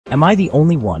Am I the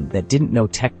only one that didn't know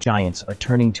tech giants are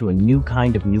turning to a new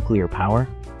kind of nuclear power?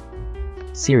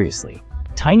 Seriously,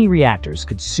 tiny reactors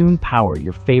could soon power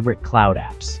your favorite cloud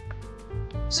apps.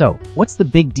 So, what's the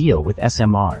big deal with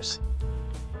SMRs?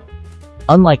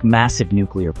 Unlike massive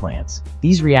nuclear plants,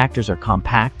 these reactors are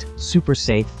compact, super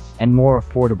safe, and more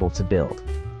affordable to build.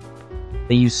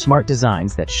 They use smart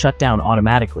designs that shut down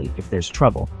automatically if there's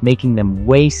trouble, making them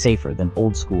way safer than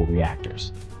old-school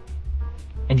reactors.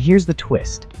 And here's the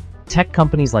twist. Tech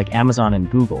companies like Amazon and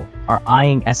Google are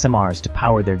eyeing SMRs to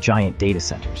power their giant data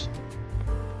centers.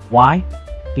 Why?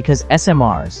 Because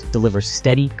SMRs deliver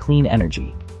steady, clean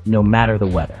energy, no matter the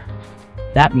weather.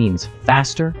 That means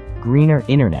faster, greener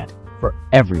internet for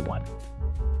everyone.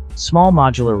 Small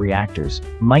modular reactors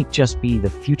might just be the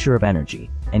future of energy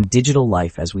and digital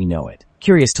life as we know it.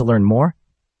 Curious to learn more?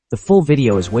 The full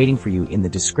video is waiting for you in the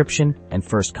description and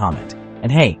first comment.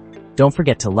 And hey, don't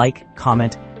forget to like,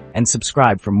 comment, and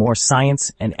subscribe for more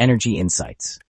science and energy insights.